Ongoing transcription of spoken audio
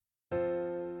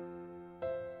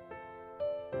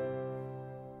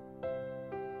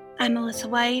I'm Melissa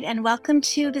White, and welcome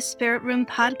to the Spirit Room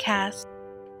podcast.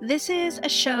 This is a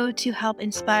show to help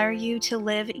inspire you to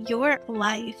live your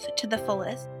life to the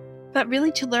fullest, but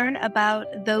really to learn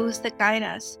about those that guide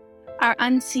us, our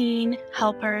unseen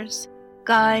helpers,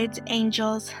 guides,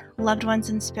 angels, loved ones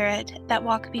in spirit that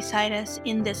walk beside us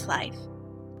in this life.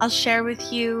 I'll share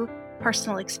with you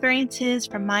personal experiences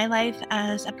from my life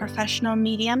as a professional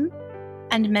medium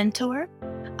and mentor.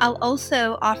 I'll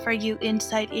also offer you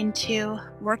insight into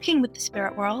working with the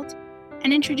spirit world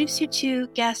and introduce you to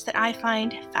guests that I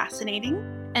find fascinating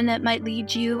and that might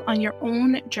lead you on your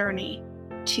own journey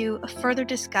to further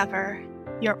discover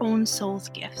your own soul's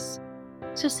gifts.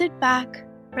 So sit back,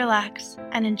 relax,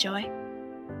 and enjoy.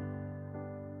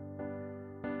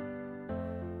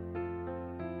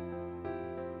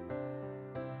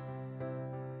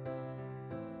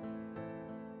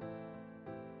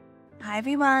 Hi,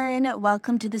 everyone.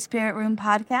 Welcome to the Spirit Room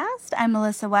podcast. I'm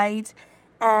Melissa White,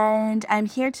 and I'm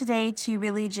here today to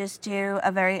really just do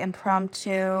a very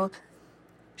impromptu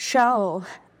show.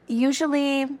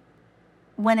 Usually,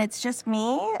 when it's just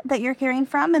me that you're hearing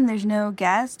from and there's no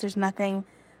guest,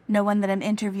 no one that I'm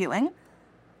interviewing,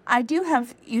 I do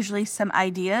have usually some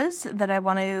ideas that I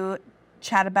want to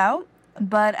chat about,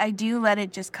 but I do let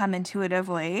it just come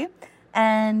intuitively.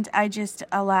 And I just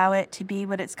allow it to be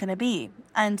what it's going to be.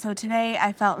 And so today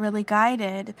I felt really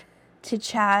guided to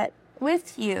chat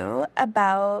with you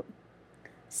about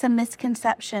some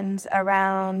misconceptions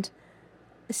around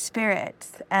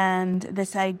spirits and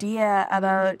this idea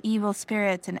about evil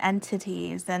spirits and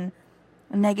entities and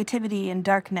negativity and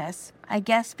darkness. I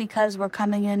guess because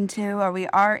we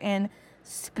are in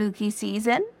spooky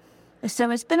season.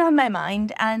 So it's been on my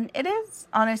mind, and it is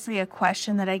honestly a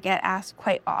question that I get asked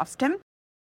quite often.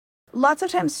 Lots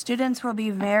of times students will be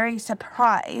very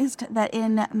surprised that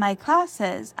in my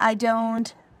classes, I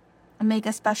don't make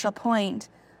a special point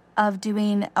of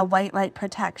doing a white light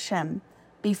protection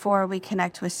before we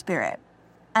connect with spirit.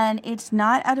 And it's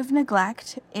not out of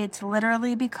neglect. It's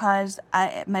literally because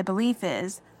my belief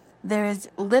is there is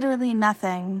literally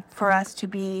nothing for us to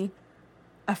be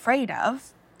afraid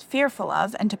of, fearful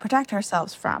of, and to protect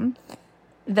ourselves from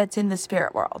that's in the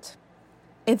spirit world.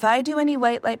 If I do any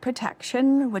white light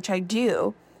protection, which I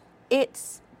do,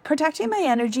 it's protecting my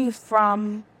energy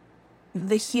from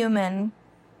the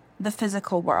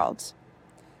physical world.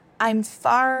 I'm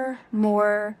far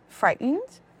more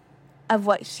frightened of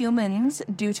what humans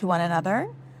do to one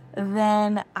another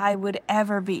than I would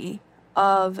ever be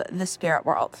of the spirit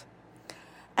world.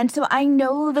 And so I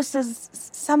know this is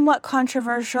somewhat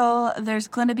controversial. There's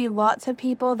going to be lots of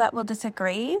people that will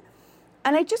disagree.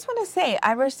 And I just want to say,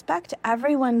 I respect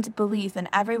everyone's belief and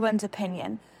everyone's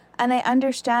opinion. And I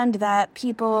understand that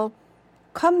people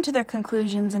come to their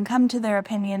conclusions and come to their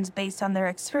opinions based on their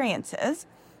experiences.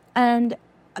 And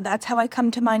that's how I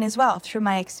come to mine as well, through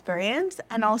my experience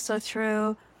and also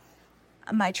through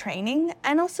my training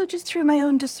and also just through my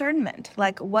own discernment,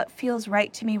 like what feels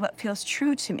right to me, what feels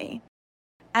true to me.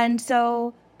 And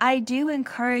so I do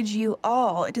encourage you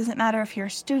all, it doesn't matter if you're a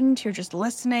student, you're just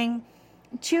listening,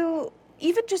 to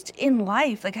even just in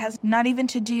life, like has not even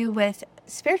to do with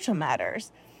spiritual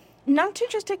matters, not to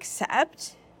just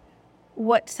accept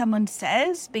what someone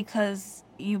says because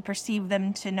you perceive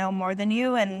them to know more than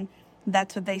you and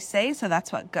that's what they say, so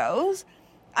that's what goes.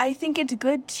 I think it's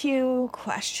good to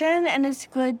question and it's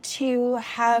good to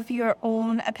have your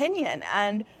opinion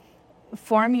and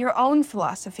form your own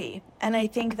philosophy. And I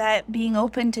think that being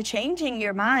open to changing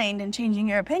your mind and changing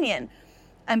your opinion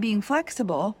and being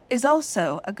flexible is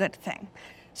also a good thing.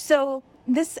 So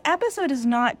this episode is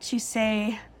not to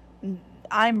say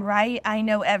I'm right, I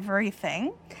know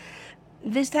everything.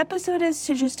 This episode is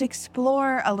to just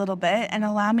explore a little bit and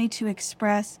allow me to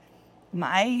express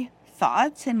my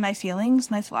thoughts and my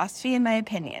feelings, my philosophy and my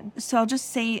opinion. So I'll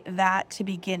just say that to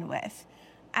begin with.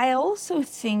 I also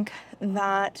think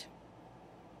that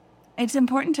it's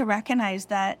important to recognize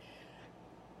that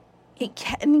it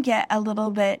can get a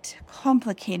little bit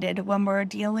complicated when we're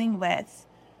dealing with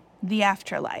the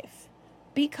afterlife,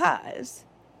 because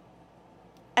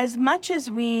as much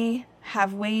as we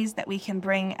have ways that we can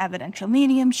bring evidential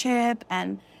mediumship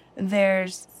and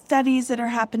there's studies that are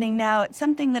happening now, it's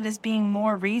something that is being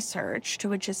more researched,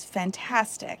 which is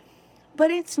fantastic, but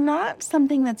it's not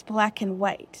something that's black and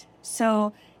white.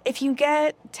 So if you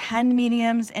get 10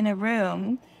 mediums in a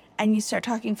room and you start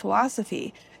talking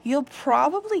philosophy, you'll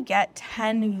probably get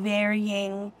 10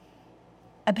 varying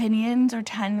opinions or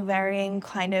 10 varying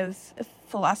kind of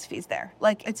philosophies there.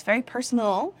 Like, it's very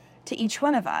personal to each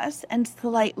one of us and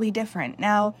slightly different.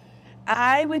 Now,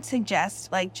 I would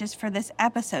suggest, just for this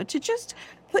episode, to just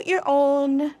put your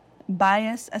own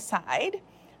bias aside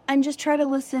and just try to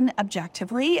listen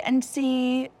objectively and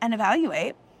see and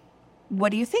evaluate, what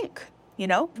do you think?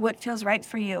 What feels right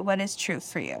for you? What is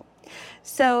truth for you?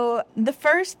 So the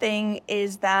first thing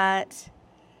is that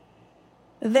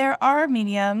there are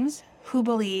mediums who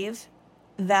believe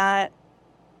that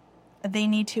they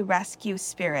need to rescue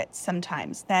spirits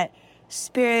sometimes, that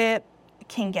spirit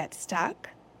can get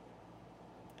stuck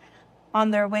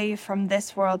on their way from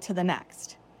this world to the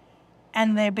next.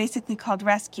 And they're basically called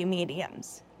rescue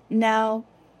mediums. Now,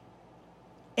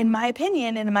 in my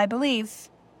opinion and in my belief,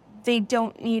 they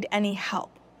don't need any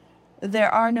help. There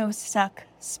are no stuck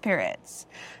spirits.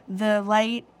 The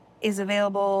light is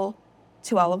available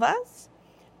to all of us,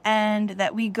 and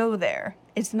that we go there.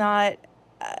 It's not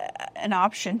an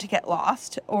option to get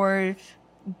lost or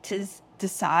to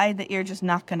decide that you're just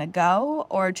not going to go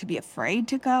or to be afraid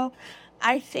to go.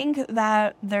 I think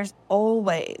that there's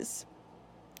always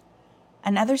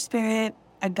another spirit,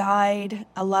 a guide,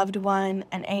 a loved one,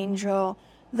 an angel.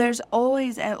 There's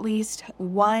always at least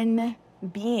one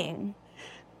being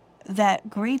that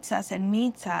greets us and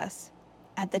meets us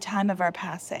at the time of our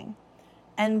passing.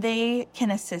 And they can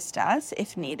assist us,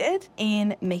 if needed,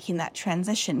 in making that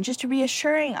transition, just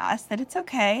reassuring us that it's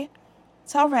okay,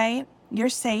 it's all right, you're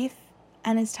safe,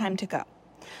 and it's time to go.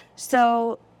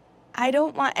 So I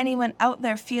don't want anyone out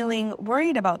there feeling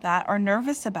worried about that or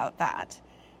nervous about that.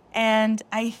 And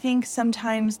I think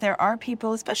sometimes there are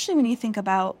people, especially when you think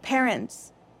about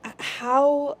parents,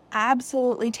 how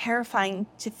absolutely terrifying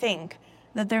to think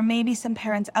that there may be some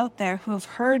parents out there who have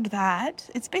heard that.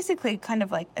 It's basically kind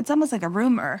of like, it's almost like a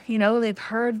rumor, they've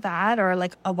heard that, or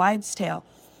like a wives' tale,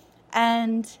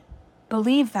 and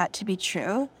believe that to be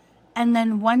true, and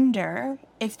then wonder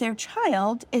if their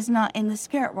child is not in the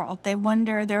spirit world. They're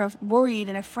worried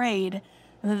and afraid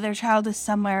that their child is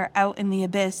somewhere out in the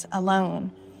abyss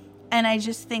alone. And I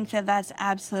just think that that's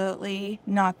absolutely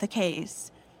not the case.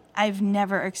 I've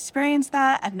never experienced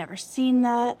that. I've never seen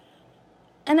that.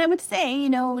 And I would say,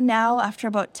 now after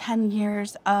about 10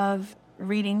 years of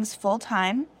readings full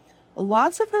time,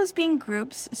 lots of those being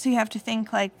groups. So you have to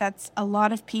think like that's a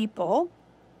lot of people,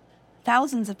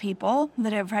 thousands of people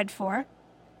that I've read for.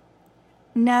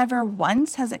 Never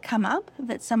once has it come up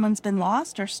that someone's been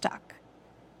lost or stuck.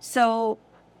 So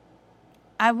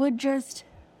I would just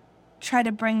try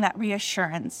to bring that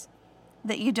reassurance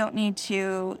that you don't need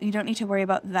to worry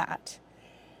about that.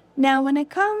 Now, when it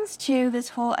comes to this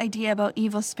whole idea about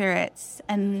evil spirits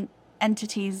and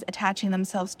entities attaching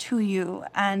themselves to you,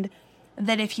 and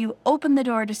that if you open the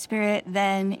door to spirit,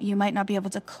 then you might not be able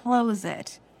to close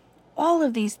it, all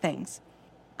of these things,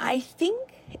 I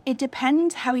think it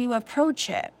depends how you approach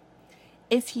it.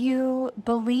 If you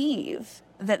believe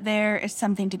that there is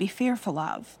something to be fearful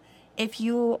of, if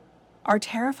you are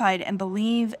terrified and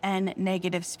believe in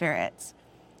negative spirits,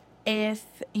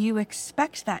 if you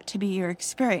expect that to be your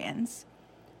experience,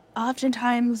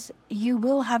 oftentimes you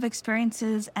will have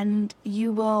experiences and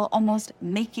you will almost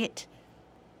make it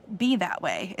be that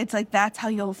way. It's like that's how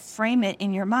you'll frame it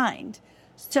in your mind.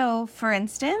 So, for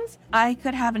instance, I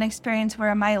could have an experience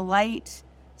where my light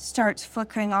starts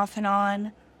flickering off and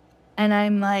on, and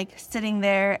I'm like sitting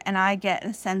there and I get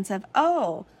a sense of,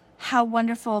 oh, how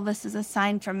wonderful, this is a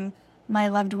sign from my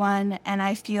loved one, and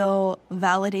I feel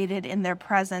validated in their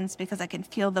presence because I can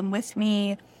feel them with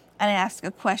me, and I ask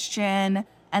a question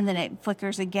and then it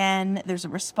flickers again, there's a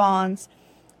response.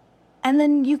 And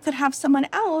then you could have someone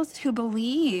else who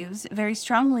believes very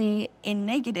strongly in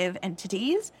negative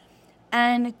entities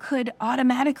and could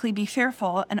automatically be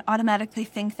fearful and automatically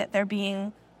think that they're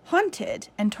being haunted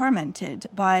and tormented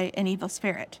by an evil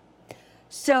spirit.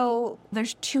 So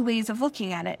there's two ways of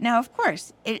looking at it. Now, of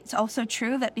course, it's also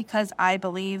true that because I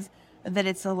believe that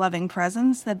it's a loving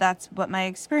presence, that's what my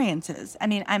experience is. I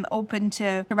mean, I'm open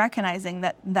to recognizing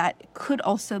that could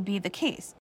also be the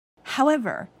case.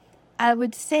 However, I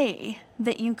would say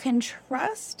that you can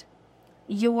trust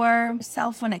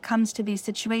yourself when it comes to these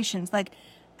situations. Like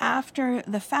after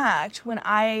the fact, when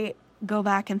I go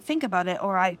back and think about it,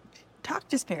 or I talk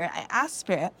to spirit, I ask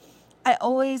spirit, I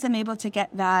always am able to get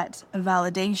that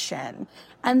validation.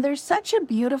 And there's such a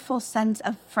beautiful sense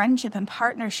of friendship and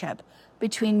partnership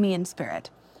between me and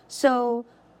spirit. So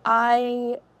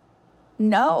I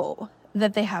know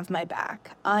that they have my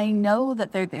back. I know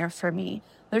that they're there for me.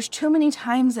 There's too many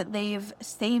times that they've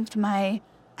saved my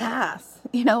ass.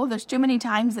 There's too many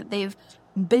times that they've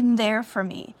been there for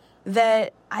me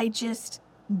that I just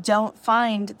don't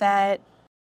find that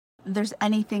there's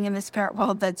anything in the spirit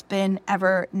world that's been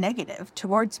ever negative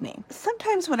towards me.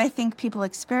 Sometimes what I think people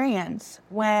experience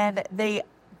when they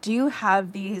do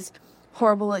have these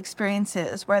horrible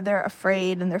experiences where they're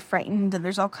afraid and they're frightened and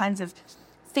there's all kinds of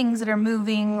things that are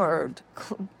moving or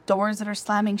doors that are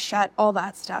slamming shut, all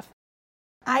that stuff.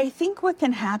 I think what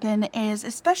can happen is,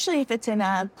 especially if it's in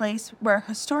a place where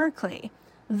historically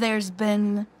there's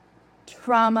been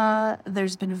trauma,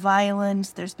 there's been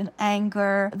violence, there's been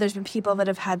anger, there's been people that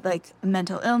have had like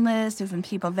mental illness, there's been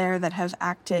people there that have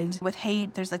acted with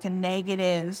hate, there's like a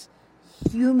negative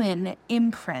human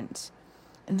imprint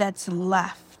that's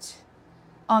left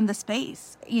on the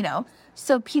space,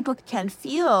 so people can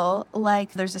feel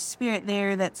like there's a spirit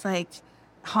there that's like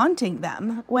haunting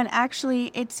them, when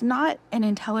actually it's not an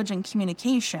intelligent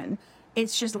communication.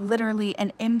 It's just literally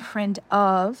an imprint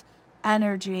of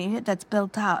energy that's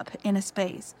built up in a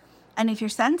space. And if you're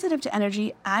sensitive to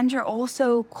energy and you're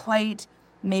also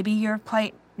maybe you're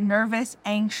quite nervous,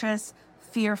 anxious,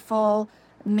 fearful,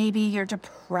 maybe you're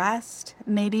depressed,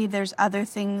 maybe there's other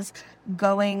things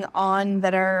going on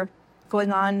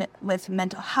with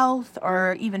mental health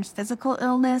or even physical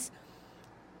illness,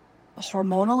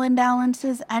 hormonal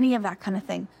imbalances, any of that kind of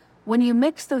thing. When you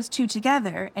mix those two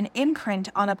together, an imprint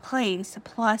on a place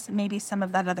plus maybe some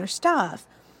of that other stuff,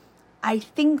 I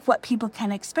think what people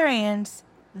can experience,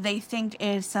 they think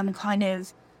is some kind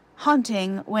of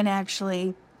haunting, when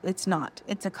actually it's not.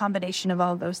 It's a combination of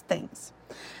all those things.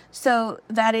 So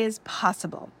that is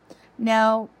possible.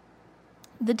 Now,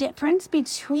 the difference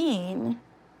between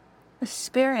a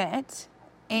spirit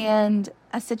and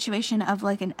a situation of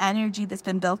like an energy that's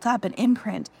been built up, an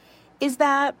imprint, is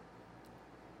that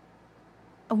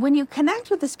when you connect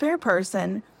with a spirit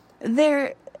person,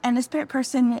 and a spirit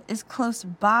person is close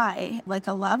by, like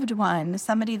a loved one,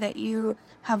 somebody that you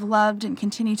have loved and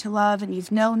continue to love and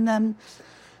you've known them,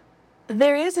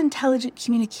 there is intelligent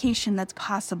communication that's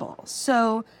possible.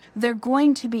 So they're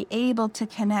going to be able to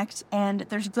connect, and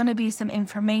there's going to be some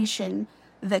information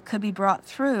that could be brought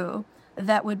through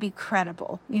that would be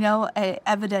credible,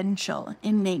 evidential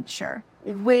in nature.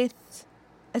 With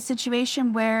a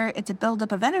situation where it's a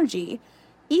buildup of energy,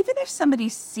 even if somebody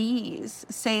sees,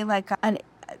 say,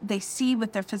 they see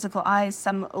with their physical eyes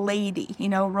some lady,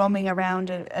 roaming around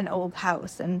an old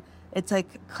house, and it's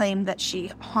like claimed that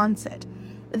she haunts it,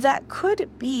 that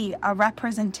could be a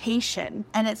representation,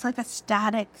 and it's like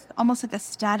almost like a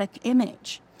static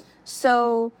image.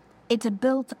 So it's a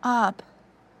built up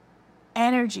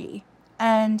energy.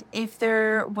 And if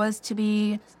there was to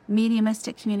be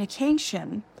mediumistic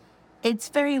communication, it's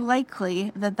very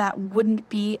likely that wouldn't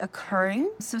be occurring.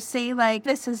 So say like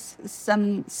this is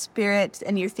some spirit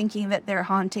and you're thinking that they're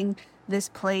haunting this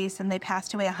place and they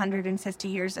passed away 150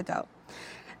 years ago.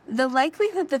 The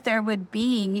likelihood that there would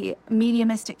be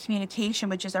mediumistic communication,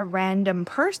 which is a random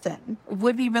person,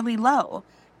 would be really low,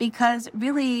 because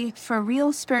really for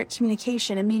real spirit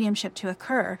communication and mediumship to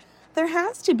occur, there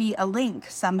has to be a link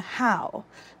somehow.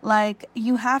 Like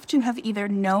you have to have either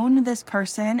known this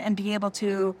person and be able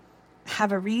to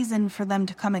have a reason for them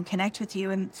to come and connect with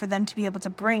you and for them to be able to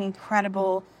bring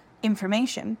credible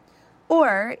information.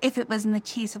 Or if it was in the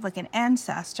case of like an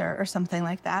ancestor or something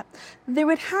like that, there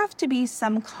would have to be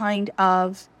some kind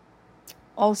of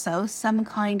a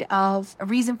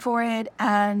reason for it,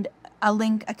 and a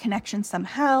link, a connection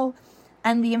somehow.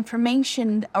 And the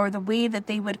information or the way that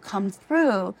they would come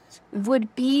through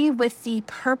would be with the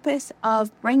purpose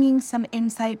of bringing some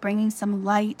insight, bringing some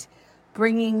light,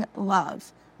 bringing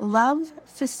love. Love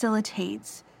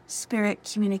facilitates spirit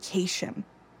communication.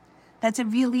 That's a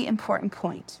really important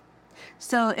point.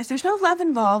 So if there's no love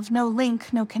involved, no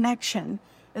link, no connection,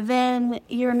 then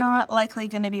you're not likely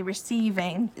going to be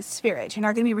receiving spirit. You're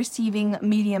not going to be receiving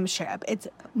mediumship. It's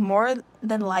more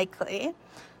than likely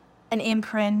an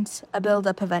imprint, a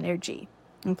buildup of energy.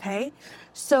 Okay?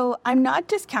 So I'm not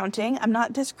discounting, I'm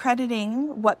not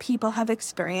discrediting what people have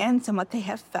experienced and what they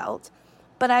have felt.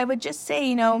 But I would just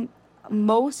say,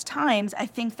 most times I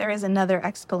think there is another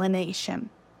explanation.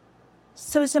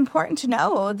 So it's important to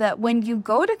know that when you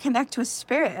go to connect with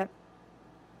spirit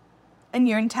and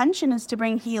your intention is to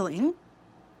bring healing,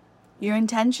 your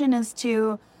intention is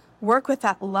to work with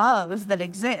that love that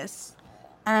exists,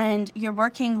 and you're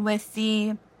working with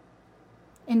the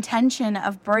intention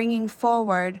of bringing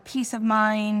forward peace of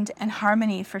mind and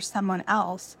harmony for someone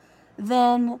else,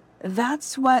 then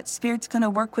that's what Spirit's going to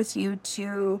work with you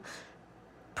to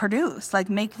produce, like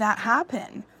make that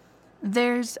happen.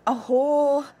 There's a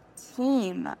whole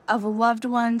team of loved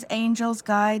ones, angels,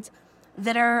 guides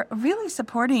that are really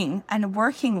supporting and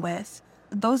working with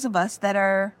those of us that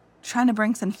are trying to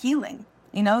bring some healing.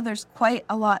 There's quite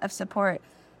a lot of support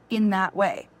in that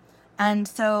way. And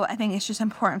so I think it's just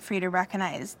important for you to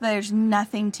recognize there's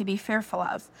nothing to be fearful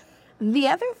of. The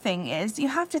other thing is you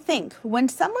have to think, when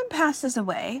someone passes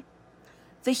away,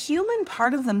 the human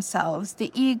part of themselves,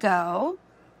 the ego,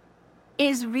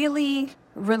 is really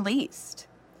released.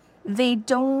 They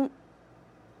don't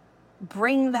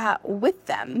bring that with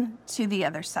them to the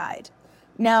other side.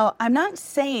 Now, I'm not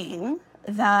saying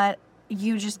that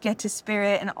you just get to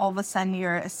spirit and all of a sudden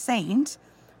you're a saint,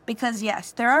 because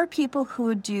yes, there are people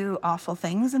who do awful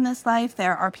things in this life.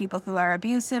 There are people who are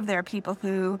abusive. There are people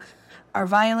who are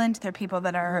violent. There are people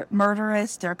that are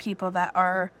murderous. There are people that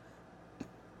are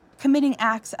committing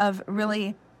acts of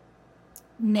really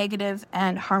negative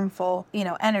and harmful,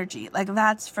 energy. Like,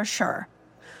 that's for sure.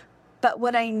 But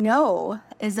what I know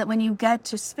is that when you get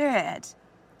to spirit,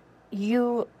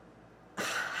 you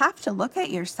have to look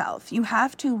at yourself. You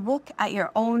have to look at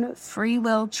your own free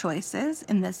will choices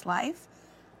in this life,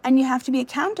 and you have to be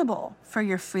accountable for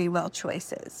your free will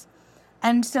choices.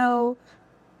 And so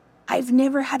I've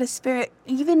never had a spirit,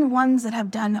 even ones that have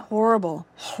done horrible,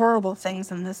 horrible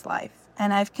things in this life.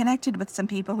 And I've connected with some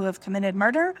people who have committed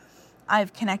murder.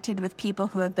 I've connected with people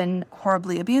who have been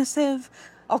horribly abusive,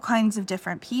 all kinds of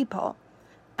different people,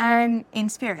 and in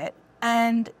spirit.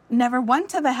 And never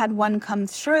once have I had one come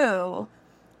through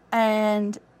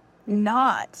and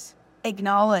not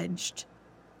acknowledged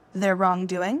their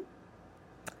wrongdoing.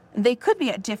 They could be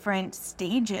at different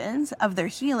stages of their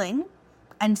healing,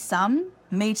 and some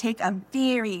may take a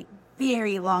very,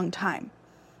 very long time.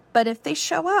 But if they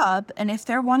show up and if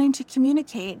they're wanting to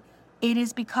communicate, it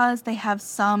is because they have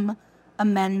some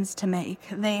amends to make.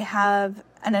 They have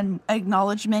an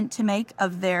acknowledgement to make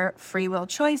of their free will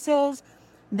choices.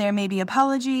 There may be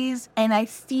apologies. And I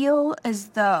feel as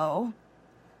though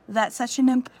that's such an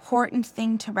important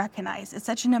thing to recognize. It's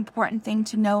such an important thing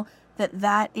to know that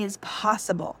that is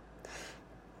possible.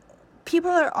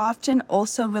 People are often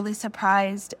also really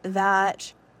surprised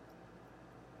that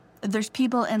there's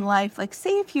people in life, like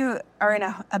say if you are in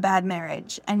a bad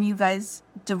marriage and you guys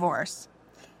divorce,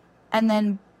 and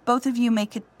then both of you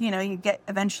make it, you get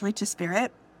eventually to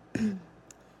spirit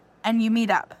and you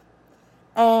meet up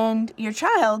and your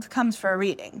child comes for a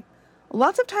reading.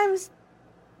 Lots of times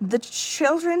the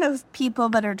children of people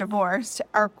that are divorced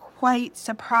are quite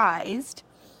surprised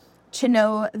to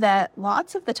know that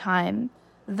lots of the time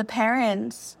the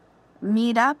parents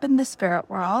meet up in the spirit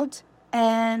world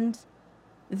and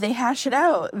they hash it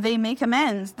out. They make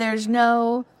amends. There's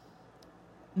no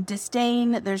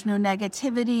disdain. There's no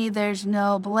negativity. There's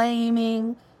no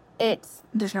blaming.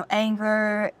 There's no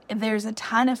anger. There's a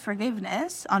ton of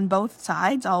forgiveness on both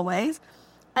sides always.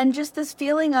 And just this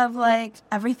feeling of like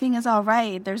everything is all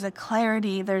right. There's a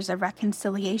clarity. There's a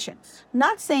reconciliation.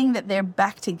 Not saying that they're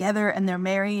back together and they're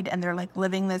married and they're like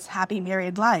living this happy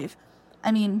married life.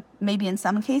 I mean, maybe in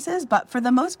some cases, but for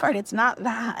the most part, it's not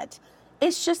that.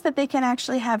 It's just that they can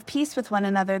actually have peace with one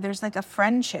another. There's like a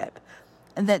friendship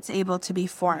that's able to be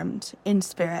formed in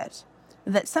spirit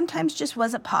that sometimes just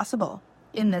wasn't possible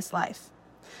in this life.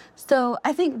 So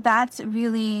I think that's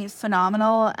really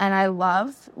phenomenal. And I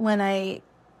love when I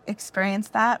experience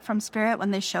that from spirit,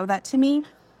 when they show that to me.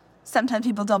 Sometimes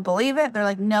people don't believe it. They're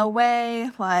like, no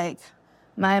way. Like,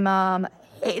 my mom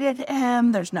hated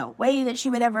him. There's no way that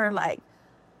she would ever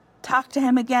talk to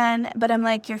him again. But I'm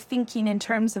like, you're thinking in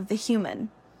terms of the human.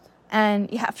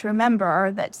 And you have to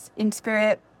remember that in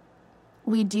spirit,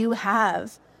 we do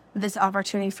have this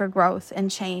opportunity for growth and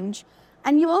change.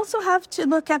 And you also have to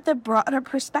look at the broader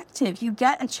perspective. You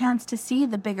get a chance to see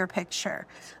the bigger picture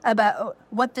about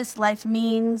what this life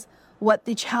means, what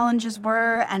the challenges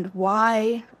were and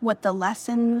why, what the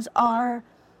lessons are.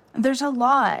 There's a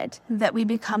lot that we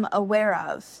become aware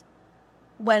of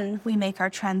when we make our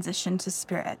transition to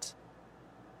spirit.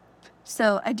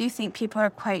 So I do think people are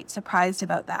quite surprised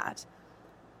about that.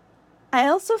 I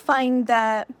also find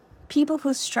that people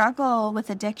who struggle with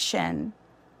addiction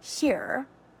here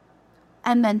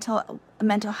and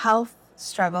mental health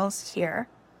struggles here,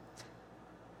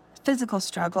 physical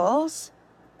struggles,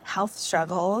 health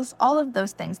struggles, all of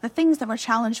those things, the things that we're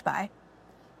challenged by.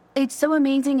 It's so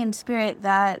amazing in spirit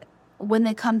that when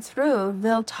they come through,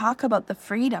 they'll talk about the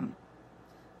freedom,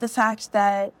 the fact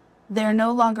that they're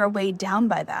no longer weighed down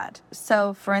by that.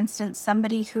 So, for instance,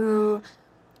 somebody who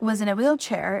was in a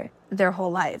wheelchair their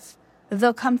whole life,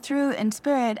 they'll come through in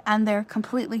spirit and they're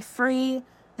completely free.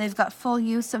 They've got full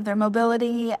use of their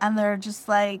mobility and they're just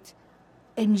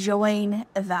enjoying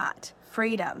that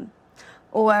freedom.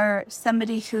 Or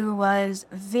somebody who was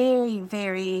very,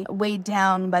 very weighed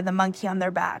down by the monkey on their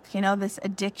back, this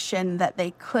addiction that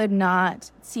they could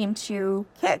not seem to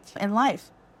kick in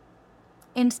life.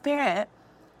 In spirit,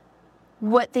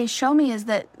 what they show me is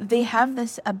that they have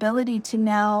this ability to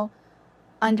now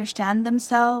understand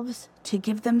themselves, to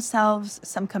give themselves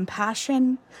some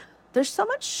compassion. There's so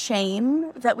much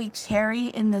shame that we carry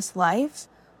in this life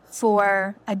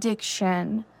for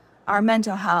addiction, our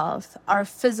mental health, our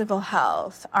physical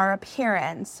health, our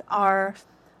appearance, our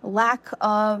lack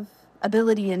of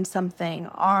ability in something,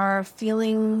 our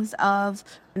feelings of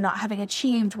not having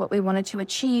achieved what we wanted to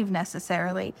achieve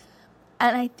necessarily.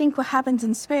 And I think what happens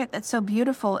in spirit that's so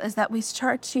beautiful is that we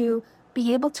start to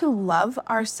be able to love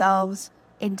ourselves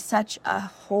in such a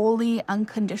holy,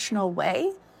 unconditional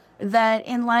way that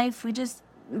in life we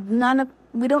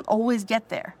don't always get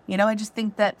there. I just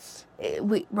think that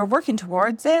we're working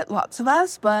towards it, lots of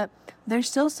us, but there's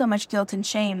still so much guilt and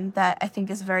shame that I think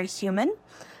is very human.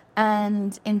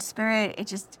 And in spirit, it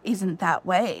just isn't that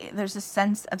way. There's a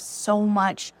sense of so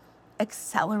much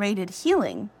accelerated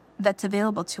healing that's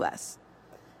available to us.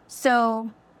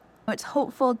 So it's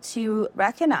hopeful to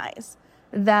recognize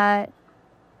that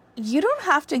you don't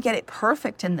have to get it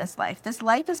perfect in this life. This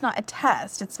life is not a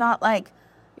test. It's not like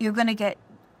you're going to get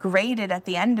graded at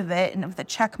the end of it and with a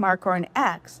check mark or an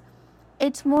X.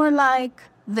 It's more like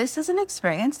this is an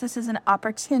experience. This is an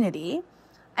opportunity.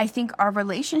 I think our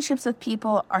relationships with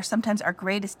people are sometimes our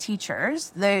greatest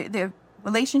teachers. The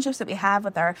relationships that we have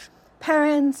with our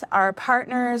parents, our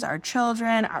partners, our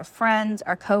children, our friends,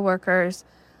 our coworkers,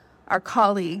 our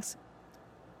colleagues,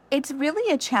 it's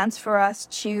really a chance for us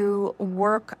to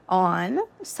work on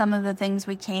some of the things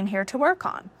we came here to work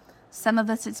on. Some of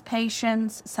us, it's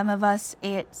patience. Some of us,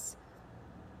 it's,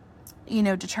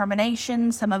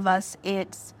 determination. Some of us,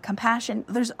 it's compassion.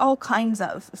 There's all kinds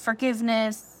of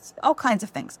forgiveness, all kinds of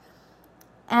things.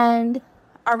 And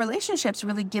our relationships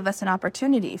really give us an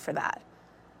opportunity for that.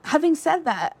 Having said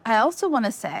that, I also want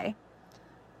to say,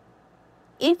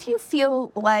 if you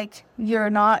feel like you're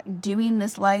not doing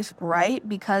this life right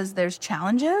because there's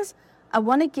challenges, I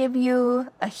want to give you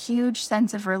a huge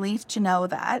sense of relief to know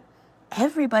that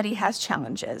everybody has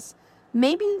challenges.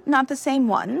 Maybe not the same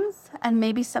ones, and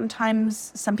maybe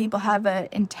sometimes some people have an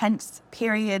intense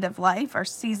period of life or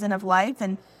season of life,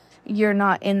 and you're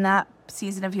not in that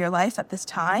season of your life at this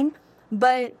time.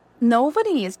 But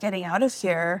nobody is getting out of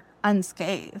here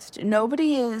unscathed.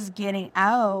 Nobody is getting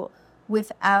out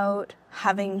without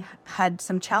having had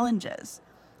some challenges.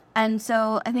 And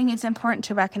so I think it's important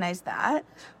to recognize that.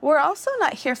 We're also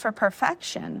not here for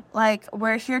perfection.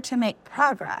 We're here to make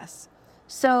progress.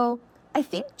 So I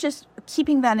think just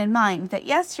keeping that in mind, that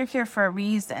yes, you're here for a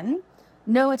reason.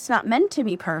 No, it's not meant to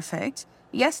be perfect.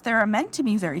 Yes, there are meant to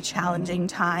be very challenging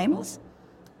times.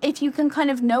 If you can kind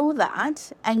of know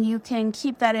that and you can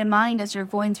keep that in mind as you're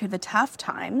going through the tough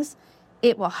times,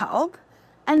 it will help.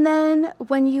 And then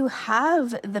when you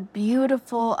have the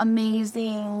beautiful,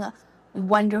 amazing,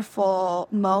 wonderful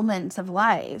moments of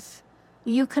life,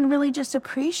 you can really just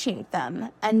appreciate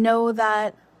them and know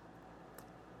that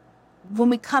when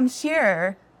we come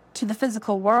here to the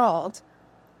physical world,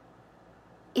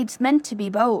 it's meant to be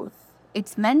both.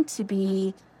 It's meant to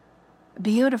be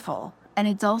beautiful, and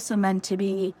it's also meant to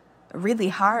be really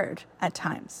hard at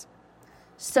times.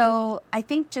 So I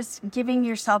think just giving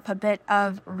yourself a bit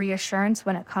of reassurance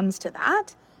when it comes to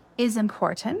that is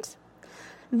important.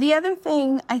 The other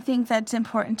thing I think that's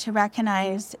important to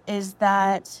recognize is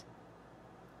that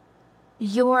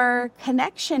your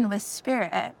connection with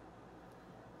spirit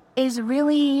is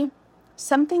really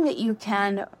something that you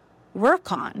can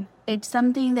work on. It's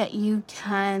something that you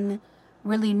can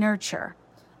really nurture.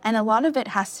 And a lot of it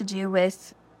has to do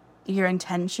with your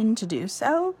intention to do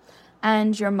so,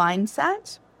 and your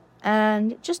mindset,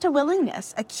 and just a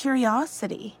willingness, a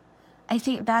curiosity. I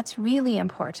think that's really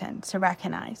important to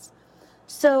recognize.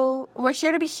 So we're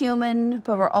here to be human,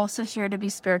 but we're also here to be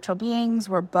spiritual beings.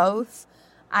 We're both.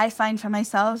 I find for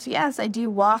myself, yes, I do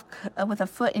walk with a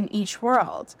foot in each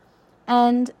world.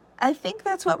 And I think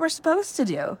that's what we're supposed to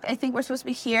do. I think we're supposed to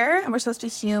be here, and we're supposed to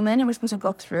be human, and we're supposed to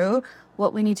go through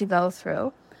what we need to go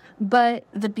through. But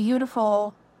the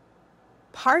beautiful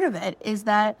part of it is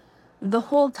that the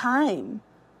whole time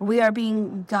we are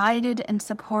being guided and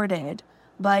supported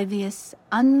by this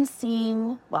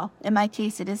unseen, well, in my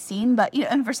case it is seen, but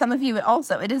and for some of you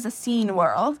it is a seen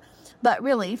world, but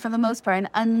really for the most part an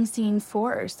unseen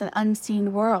force, an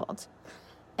unseen world.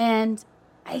 And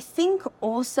I think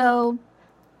also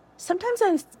sometimes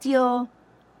I feel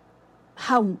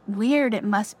how weird it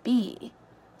must be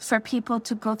for people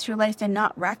to go through life and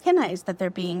not recognize that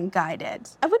they're being guided.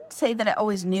 I wouldn't say that I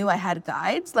always knew I had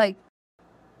guides.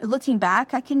 Looking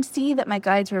back, I can see that my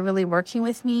guides were really working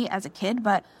with me as a kid,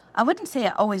 but I wouldn't say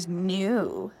I always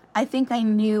knew. I think I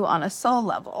knew on a soul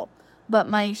level, but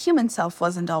my human self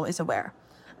wasn't always aware.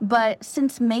 But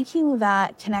since making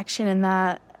that connection and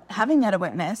that having that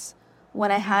awareness,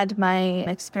 when I had my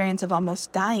experience of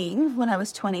almost dying when I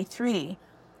was 23,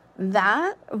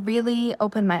 that really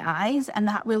opened my eyes, and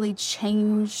that really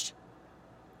changed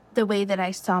the way that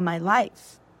I saw my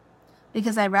life,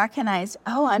 because I recognized,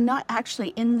 oh, I'm not actually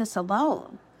in this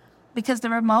alone. Because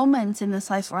there were moments in this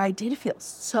life where I did feel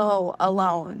so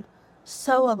alone,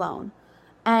 so alone.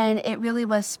 And it really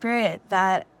was Spirit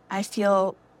that I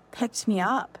feel picked me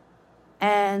up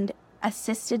and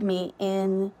assisted me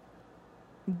in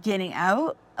getting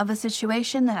out of a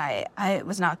situation that I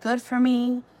was not good for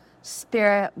me.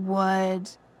 Spirit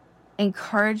would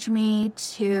encourage me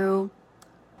to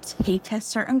take a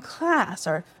certain class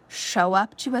or show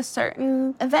up to a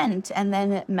certain event, and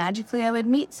then magically I would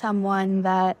meet someone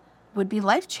that would be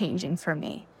life-changing for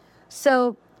me.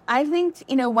 So I think,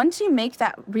 once you make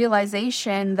that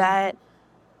realization that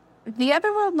the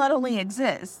other world not only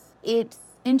exists, it's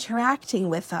interacting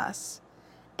with us.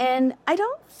 And I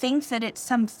don't think that it's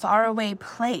some faraway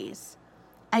place.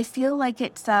 I feel like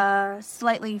it's a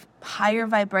slightly higher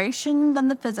vibration than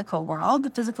the physical world. The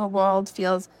physical world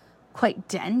feels quite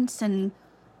dense and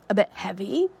a bit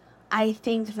heavy. I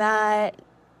think that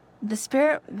the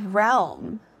spirit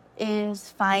realm is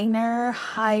finer,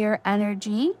 higher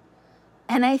energy.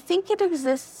 And I think it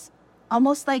exists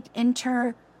almost like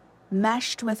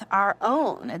intermeshed with our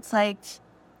own. It's like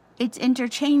it's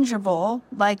interchangeable,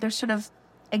 like they're sort of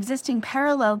existing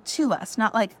parallel to us,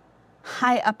 not like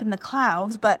high up in the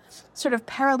clouds, but sort of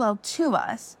parallel to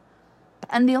us.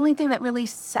 And the only thing that really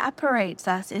separates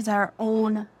us is our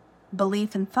own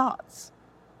belief and thoughts.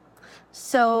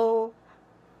 So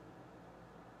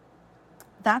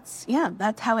that's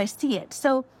how I see it.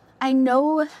 So I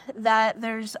know that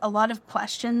there's a lot of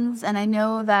questions, and I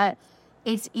know that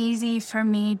it's easy for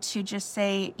me to just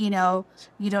say, you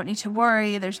don't need to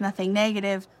worry, there's nothing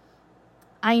negative.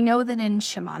 I know that in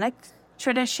shamanic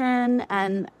tradition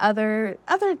and other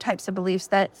types of beliefs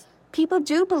that people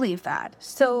do believe that.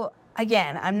 So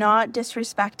again, I'm not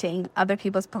disrespecting other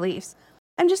people's beliefs.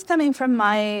 I'm just coming from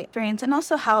my experience and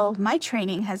also how my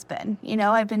training has been.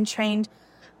 I've been trained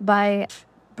by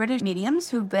British mediums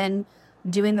who've been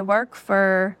doing the work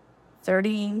for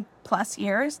 30 plus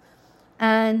years.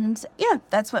 And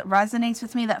that's what resonates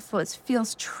with me. That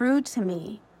feels true to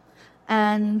me.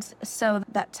 And so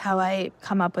that's how I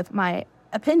come up with my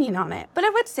opinion on it. But I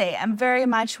would say I'm very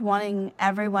much wanting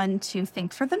everyone to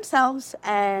think for themselves.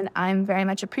 And I'm very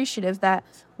much appreciative that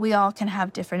we all can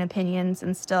have different opinions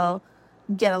and still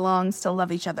get along, still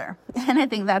love each other. And I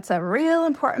think that's a real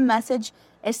important message,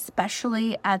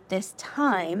 especially at this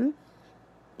time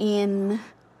in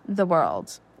the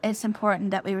world. It's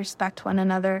important that we respect one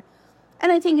another.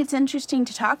 And I think it's interesting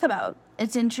to talk about.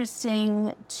 It's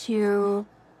interesting to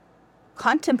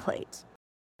contemplate.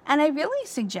 And I really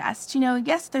suggest,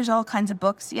 yes, there's all kinds of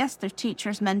books. Yes, there's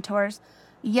teachers, mentors.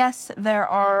 Yes, there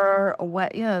are,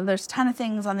 there's a ton of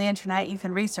things on the internet you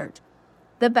can research.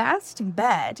 The best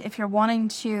bet, if you're wanting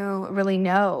to really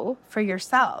know for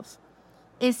yourself,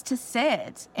 is to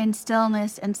sit in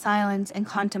stillness and silence and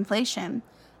contemplation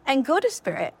and go to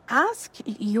Spirit. Ask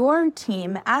your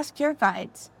team, ask your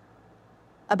guides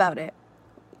about it.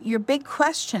 Your big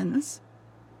questions,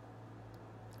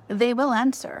 they will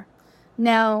answer.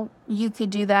 Now, you could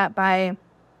do that by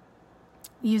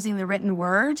using the written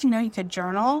word. You could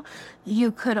journal.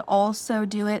 You could also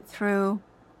do it through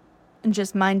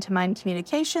just mind-to-mind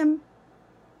communication.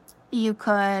 You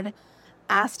could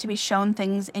ask to be shown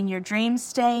things in your dream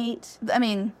state. I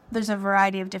mean, there's a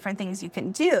variety of different things you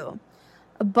can do.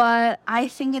 But I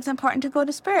think it's important to go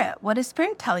to Spirit. What does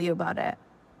Spirit tell you about it?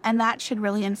 And that should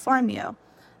really inform you.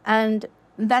 And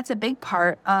that's a big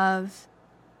part of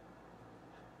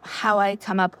how I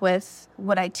come up with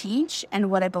what I teach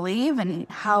and what I believe and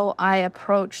how I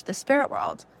approach the spirit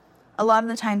world. A lot of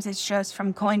the times it's just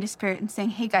from going to Spirit and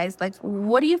saying, hey guys,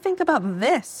 what do you think about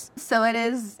this? So it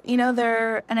is,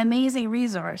 they're an amazing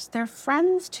resource. They're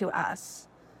friends to us.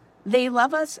 They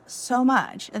love us so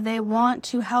much. They want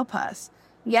to help us.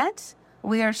 Yet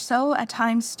we are so at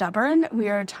times stubborn. We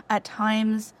are at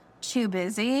times too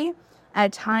busy,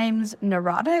 at times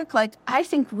neurotic. I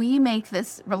think we make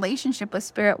this relationship with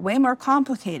Spirit way more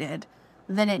complicated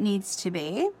than it needs to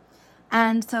be.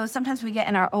 And so sometimes we get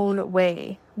in our own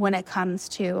way when it comes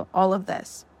to all of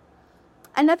this.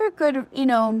 Another good,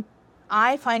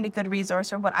 I find a good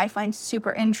resource, or what I find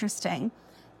super interesting,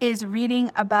 is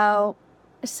reading about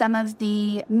some of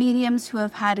the mediums who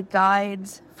have had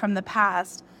guides from the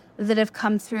past that have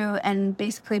come through and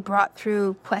basically brought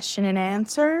through question and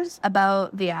answers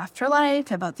about the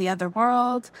afterlife, about the other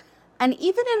world. And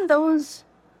even in those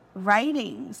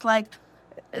writings,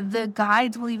 the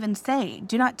guides will even say,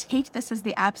 do not take this as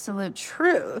the absolute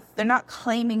truth. They're not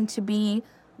claiming to be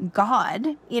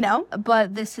God,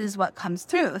 but this is what comes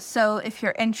through. So if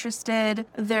you're interested,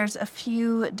 there's a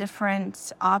few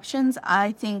different options.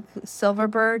 I think Silver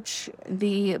Birch,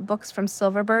 the books from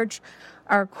Silver Birch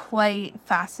are quite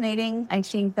fascinating. I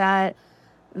think that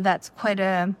that's quite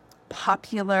a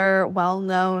popular,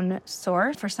 well-known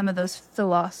source for some of those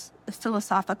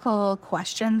philosophical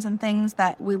questions and things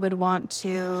that we would want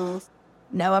to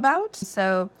know about.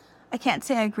 So I can't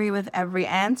say I agree with every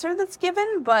answer that's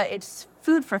given, but it's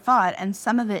food for thought, and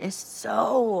some of it is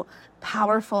so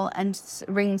powerful and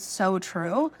rings so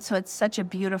true. So it's such a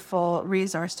beautiful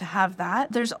resource to have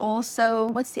that. There's also,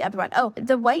 what's the other one? Oh,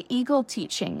 the White Eagle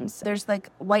teachings. There's like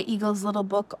White Eagle's little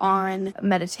book on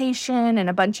meditation and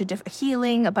a bunch of different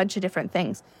healing, a bunch of different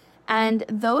things. And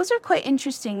those are quite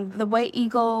interesting. The White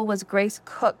Eagle was Grace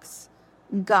Cook's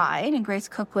guide, and Grace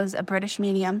Cook was a British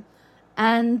medium.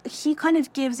 And he kind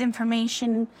of gives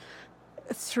information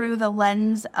through the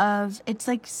lens of, it's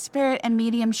like spirit and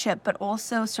mediumship, but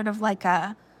also sort of like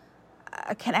a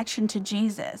connection to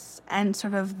Jesus and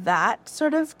sort of that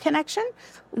sort of connection,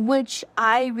 which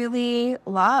I really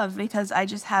love because I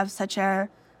just have such a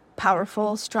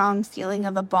powerful, strong feeling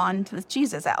of a bond with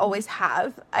Jesus. I always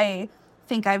have. I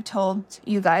think I've told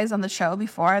you guys on the show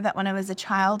before that when I was a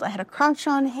child, I had a crush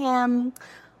on him.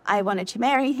 I wanted to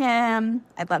marry him.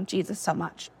 I love Jesus so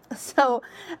much. So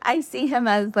I see him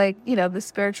as like, the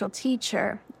spiritual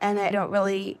teacher, and I don't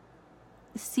really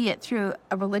see it through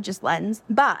a religious lens.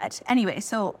 But anyway,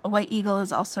 so White Eagle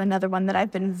is also another one that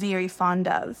I've been very fond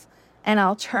of and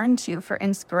I'll turn to for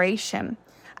inspiration.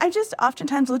 I just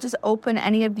oftentimes will just open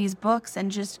any of these books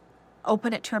and just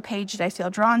open it to a page that I feel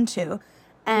drawn to.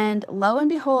 And lo and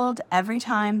behold, every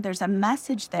time there's a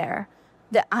message there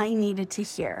that I needed to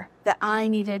hear, that I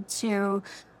needed to,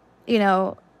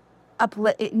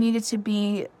 it needed to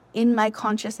be in my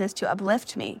consciousness to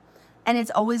uplift me. And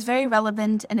it's always very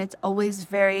relevant, and it's always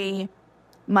very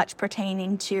much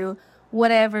pertaining to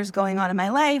whatever's going on in my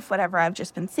life, whatever I've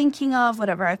just been thinking of,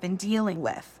 whatever I've been dealing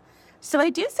with. So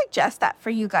I do suggest that for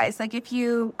you guys. Like if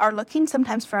you are looking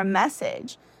sometimes for a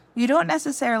message, you don't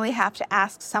necessarily have to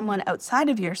ask someone outside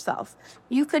of yourself.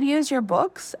 You could use your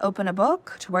books, open a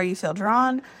book to where you feel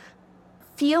drawn,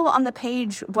 feel on the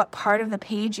page what part of the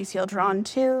page you feel drawn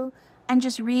to, and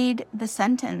just read the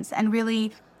sentence and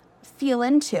really feel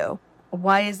into,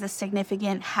 why is this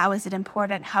significant? How is it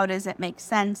important? How does it make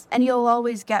sense? And you'll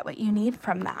always get what you need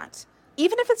from that.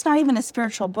 Even if it's not even a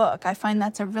spiritual book, I find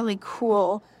that's a really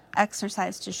cool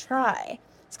exercise to try.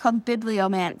 It's called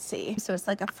bibliomancy. So it's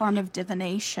like a form of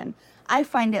divination. I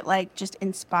find it like just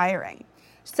inspiring.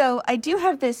 So I do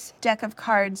have this deck of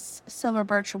cards, Silver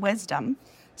Birch Wisdom.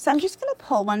 So I'm just going to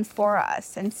pull one for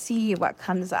us and see what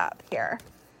comes up here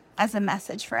as a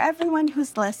message for everyone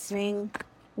who's listening,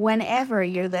 whenever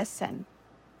you listen.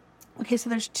 Okay, so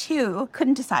there's two.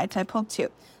 Couldn't decide, so I pulled two.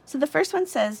 So the first one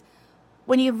says,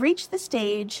 when you've reached the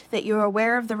stage that you're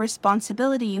aware of the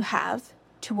responsibility you have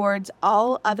towards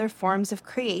all other forms of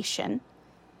creation,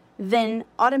 then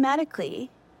automatically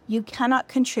you cannot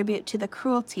contribute to the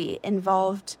cruelty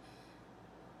involved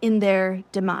in their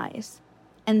demise.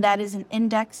 And that is an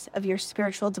index of your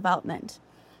spiritual development.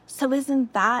 So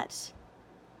isn't that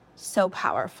so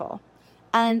powerful?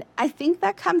 And I think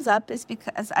that comes up is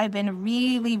because I've been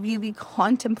really, really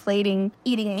contemplating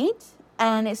eating meat.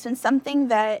 And it's been something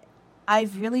that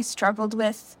I've really struggled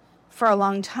with for a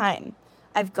long time.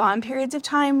 I've gone periods of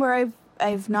time where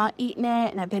I've not eaten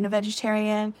it and I've been a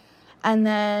vegetarian. And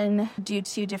then due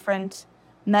to different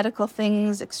medical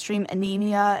things, extreme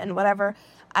anemia and whatever,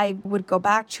 I would go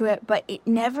back to it. But it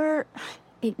never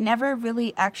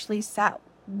really actually sat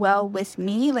well with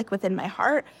me, like within my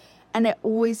heart. And it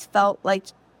always felt like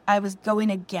I was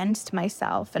going against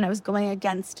myself and I was going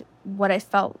against what I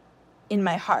felt in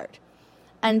my heart.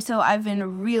 And so I've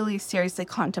been really seriously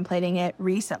contemplating it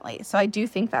recently. So I do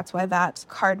think that's why that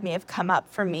card may have come up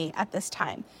for me at this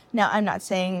time. Now, I'm not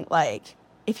saying like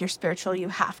if you're spiritual, you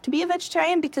have to be a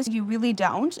vegetarian, because you really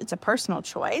don't. It's a personal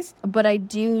choice. But I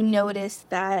do notice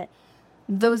that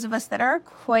those of us that are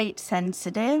quite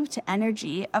sensitive to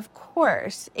energy, of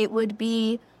course, it would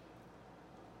be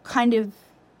kind of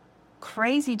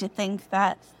crazy to think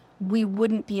that we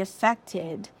wouldn't be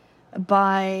affected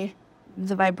by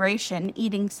the vibration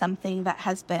eating something that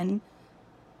has been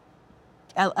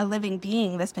a living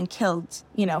being that's been killed,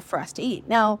 for us to eat.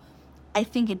 Now, I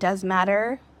think it does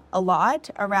matter a lot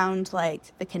around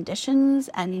like the conditions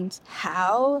and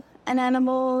how an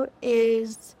animal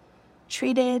is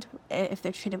treated, if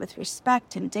they're treated with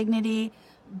respect and dignity.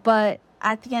 But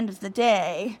at the end of the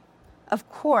day, of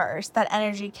course, that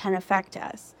energy can affect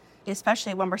us.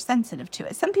 especially when we're sensitive to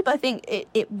it. Some people, I think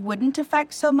it wouldn't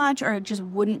affect so much, or it just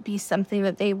wouldn't be something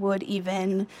that they would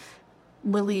even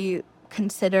really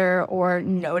consider or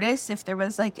notice if there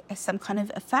was like some kind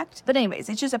of effect. But anyways,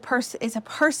 it's just it's a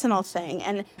personal thing,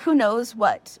 and who knows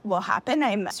what will happen.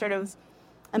 I'm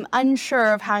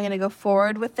unsure of how I'm going to go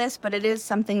forward with this, but it is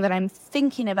something that I'm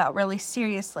thinking about really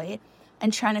seriously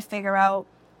and trying to figure out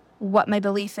what my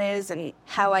belief is and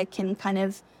how I can kind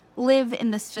of live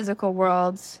in this physical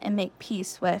world and make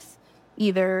peace with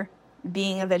either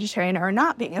being a vegetarian or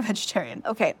not being a vegetarian.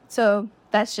 Okay, so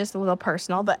that's just a little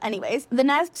personal, but anyways, the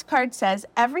next card says,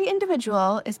 every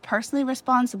individual is personally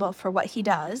responsible for what he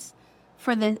does,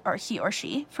 or he or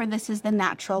she, for this is the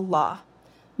natural law.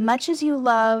 Much as you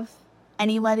love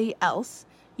anybody else,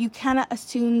 you cannot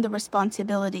assume the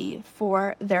responsibility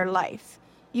for their life.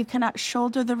 You cannot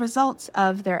shoulder the results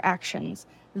of their actions.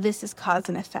 This is cause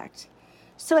and effect.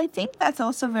 So I think that's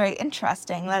also very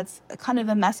interesting. That's kind of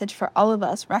a message for all of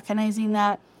us, recognizing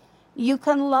that you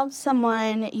can love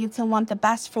someone, you can want the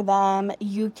best for them,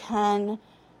 you can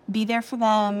be there for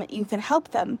them, you can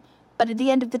help them. But at the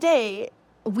end of the day,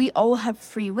 we all have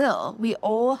free will. We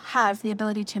all have the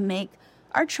ability to make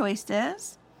our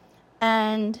choices,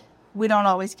 and we don't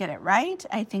always get it right.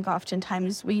 I think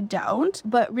oftentimes we don't,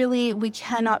 but really we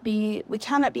cannot be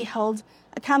held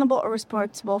accountable or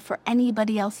responsible for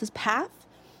anybody else's path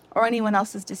or anyone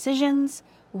else's decisions.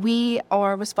 We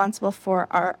are responsible for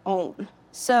our own.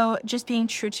 So just being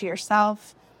true to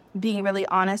yourself, being really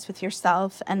honest with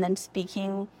yourself, and then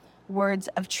speaking words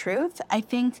of truth. I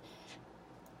think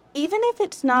even if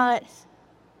it's not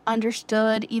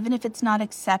understood, even if it's not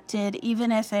accepted, even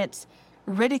if it's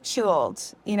ridiculed,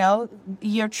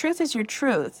 your truth is your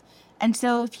truth. And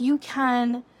so if you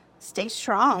can stay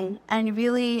strong and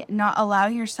really not allow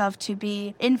yourself to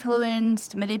be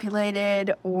influenced,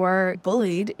 manipulated, or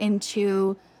bullied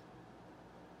into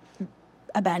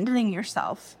abandoning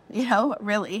yourself,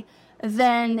 really,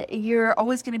 then you're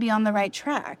always going to be on the right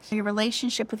track. Your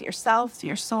relationship with yourself,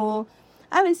 your soul,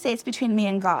 I would say it's between me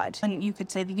and God. And you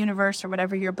could say the universe or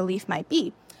whatever your belief might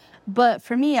be. But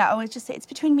for me, I always just say it's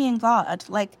between me and God.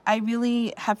 Like, I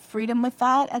really have freedom with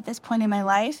that at this point in my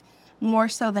life, more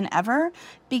so than ever,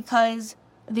 because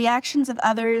the actions of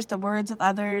others, the words of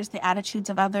others, the attitudes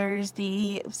of others,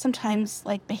 the sometimes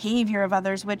like behavior of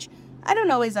others, which I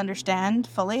don't always understand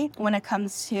fully when it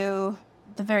comes to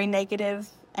the very negative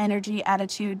energy,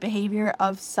 attitude, behavior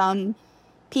of some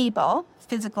people,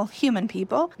 physical human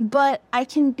people, but I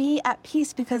can be at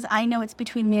peace because I know it's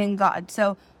between me and God.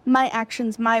 So my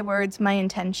actions, my words, my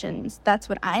intentions, that's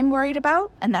what I'm worried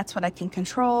about, and that's what I can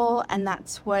control, and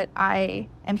that's what I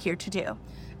am here to do.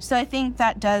 So I think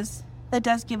that does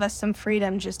give us some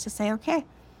freedom just to say, okay,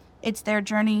 it's their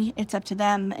journey, it's up to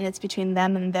them, and it's between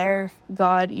them and their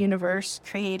God, universe,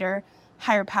 creator,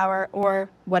 higher power,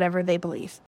 or whatever they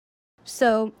believe.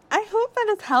 So I hope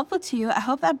that is helpful to you. I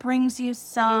hope that brings you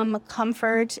some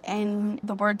comfort in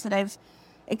the words that I've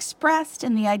expressed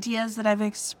and the ideas that I've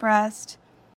expressed.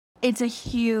 It's a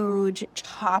huge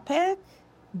topic,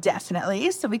 definitely.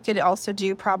 So we could also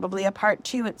do probably a part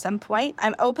 2 at some point.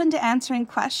 I'm open to answering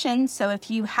questions. So if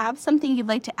you have something you'd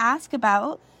like to ask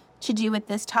about to do with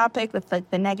this topic, with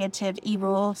like the negative,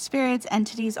 evil spirits,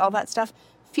 entities, all that stuff,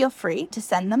 feel free to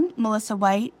send them.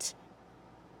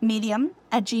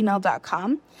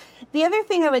 melissawhite.medium@gmail.com. The other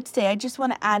thing I would say, I just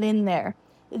want to add in there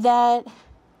that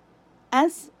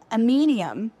as a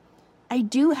medium, I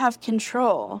do have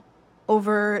control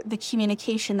over the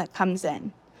communication that comes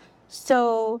in.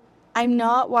 So I'm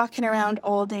not walking around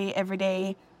all day, every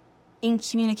day in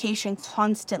communication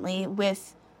constantly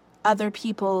with other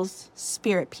people's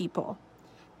spirit people.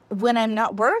 When I'm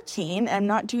not working, I'm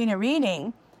not doing a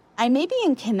reading, I may be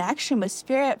in connection with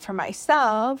spirit for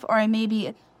myself, or I may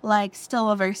be like still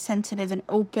a very sensitive and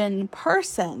open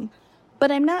person,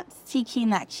 but I'm not seeking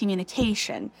that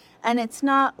communication. And it's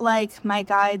not like my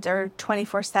guides are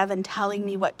 24/7 telling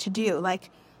me what to do. Like,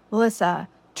 Melissa,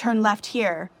 turn left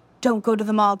here. Don't go to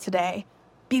the mall today.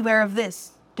 Beware of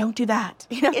this. Don't do that.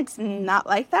 It's not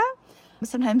like that.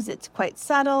 Sometimes it's quite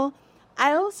subtle.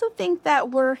 I also think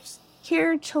that we're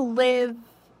here to live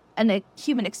a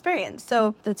human experience.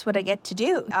 So that's what I get to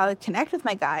do. I'll connect with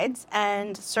my guides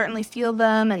and certainly feel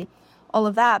them and all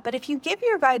of that. But if you give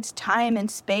your guides time and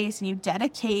space and you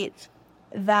dedicate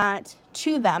that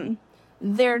to them,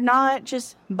 they're not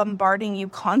just bombarding you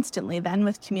constantly then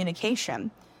with communication.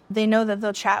 They know that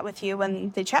they'll chat with you when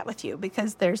they chat with you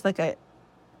because there's like a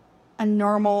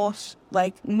normal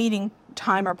like meeting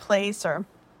time or place or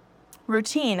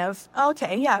routine of,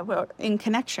 okay, yeah, we're in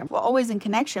connection. We're always in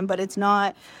connection, but it's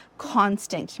not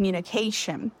constant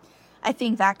communication. I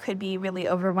think that could be really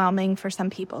overwhelming for some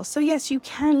people. So yes, you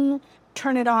can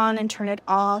turn it on and turn it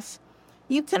off.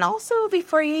 You can also,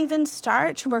 before you even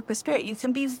start to work with spirit, you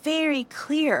can be very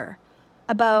clear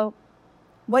about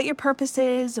what your purpose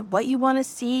is, what you want to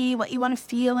see, what you want to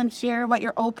feel and hear, what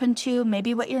you're open to,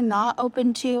 maybe what you're not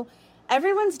open to.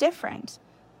 Everyone's different,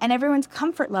 and everyone's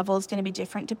comfort level is going to be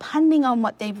different depending on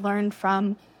what they've learned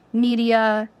from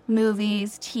media,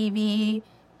 movies, TV,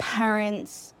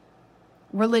 parents,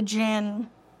 religion,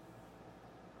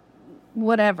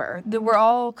 whatever. We're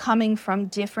all coming from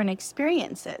different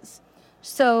experiences.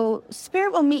 So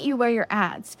Spirit will meet you where you're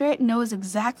at. Spirit knows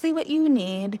exactly what you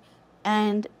need,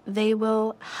 and they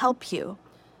will help you.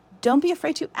 Don't be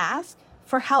afraid to ask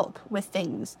for help with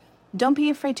things. Don't be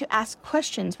afraid to ask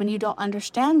questions when you don't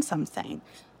understand something.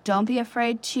 Don't be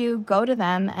afraid to go to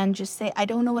them and just say, I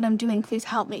don't know what I'm doing, please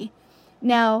help me.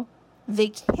 Now, they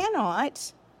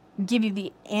cannot give you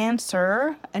the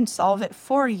answer and solve it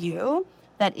for you.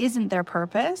 That isn't their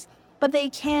purpose, but they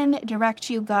can direct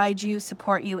you, guide you,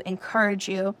 support you, encourage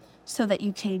you so that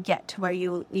you can get to where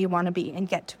you want to be and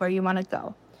get to where you want to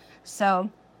go.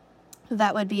 So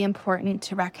that would be important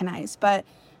to recognize. But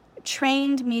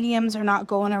trained mediums are not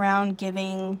going around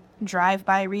giving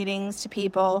drive-by readings to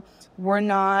people.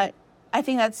 I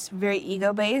think that's very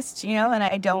ego-based, and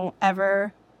I don't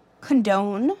ever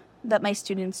condone that my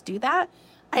students do that.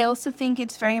 I also think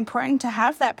it's very important to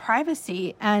have that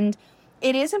privacy, and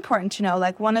it is important to know,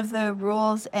 like one of the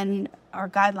rules and our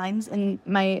guidelines in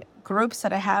my groups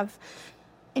that I have,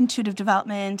 intuitive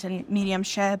development and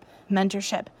mediumship,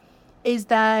 mentorship, is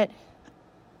that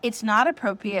it's not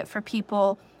appropriate for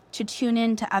people to tune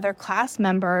in to other class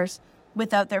members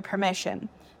without their permission.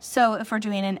 So if we're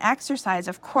doing an exercise,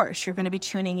 of course, you're going to be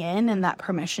tuning in and that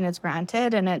permission is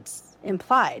granted and it's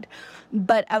implied.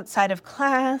 But outside of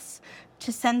class,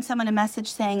 to send someone a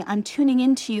message saying, I'm tuning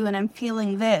into you and I'm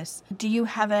feeling this. Do you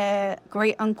have a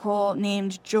great uncle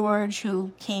named George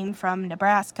who came from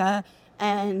Nebraska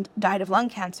and died of lung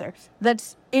cancer?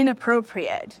 That's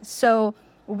inappropriate. So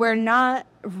we're not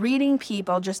reading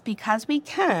people just because we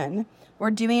can.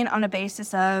 We're doing it on a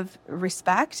basis of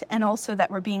respect and also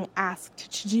that we're being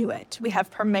asked to do it. We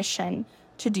have permission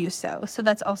to do so. So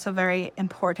that's also very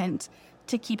important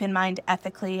to keep in mind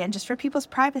ethically and just for people's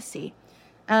privacy.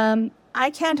 I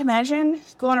can't imagine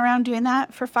going around doing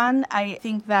that for fun. I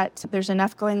think that there's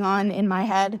enough going on in my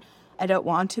head. I don't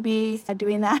want to be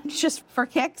doing that just for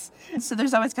kicks. So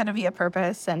there's always got to be a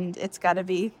purpose and it's got to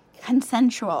be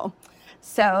consensual.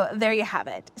 So there you have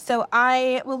it. So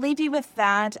I will leave you with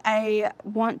that. I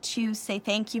want to say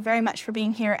thank you very much for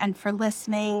being here and for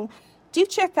listening. Do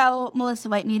check out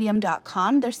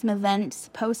melissawhitemedium.com. There's some events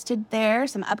posted there,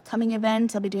 some upcoming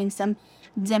events. I'll be doing some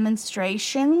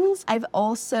demonstrations. I've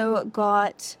also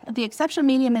got the Exceptional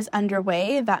Medium is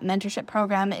underway. That mentorship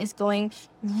program is going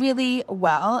really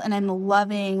well, and I'm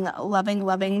loving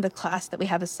the class that we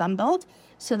have assembled.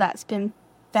 So that's been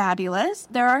fabulous.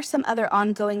 There are some other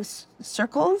ongoing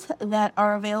circles that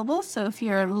are available. So if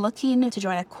you're looking to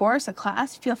join a course, a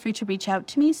class, feel free to reach out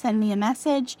to me, send me a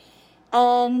message.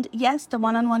 And yes, the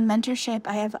one-on-one mentorship,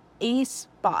 I have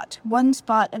one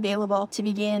spot available to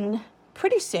begin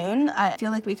pretty soon. I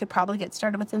feel like we could probably get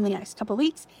started within the next couple of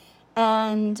weeks.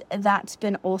 And that's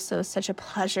been also such a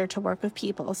pleasure to work with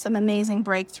people. Some amazing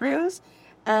breakthroughs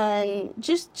and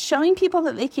just showing people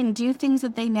that they can do things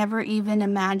that they never even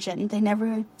imagined, they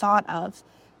never thought of.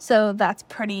 So that's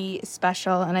pretty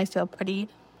special. And I feel pretty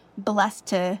blessed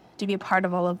to be a part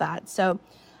of all of that. So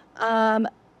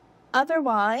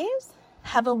otherwise,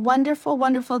 have a wonderful,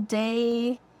 wonderful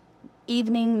day,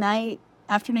 evening, night,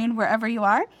 afternoon, wherever you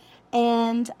are.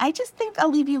 And I just think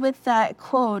I'll leave you with that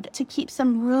quote, to keep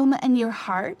some room in your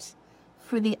heart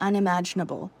for the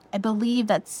unimaginable. I believe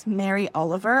that's Mary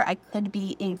Oliver. I could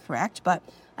be incorrect, but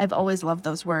I've always loved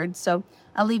those words. So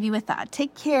I'll leave you with that.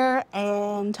 Take care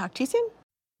and talk to you soon.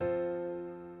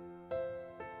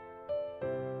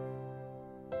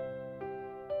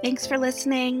 Thanks for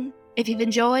listening. If you've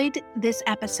enjoyed this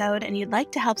episode and you'd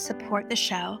like to help support the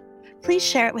show, please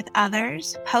share it with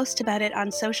others, post about it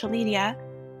on social media,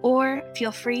 or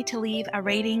feel free to leave a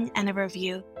rating and a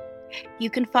review. You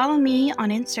can follow me on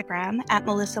Instagram at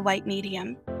Melissa White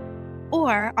Medium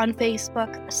or on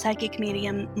Facebook, Psychic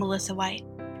Medium Melissa White.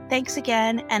 Thanks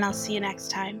again, and I'll see you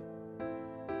next time.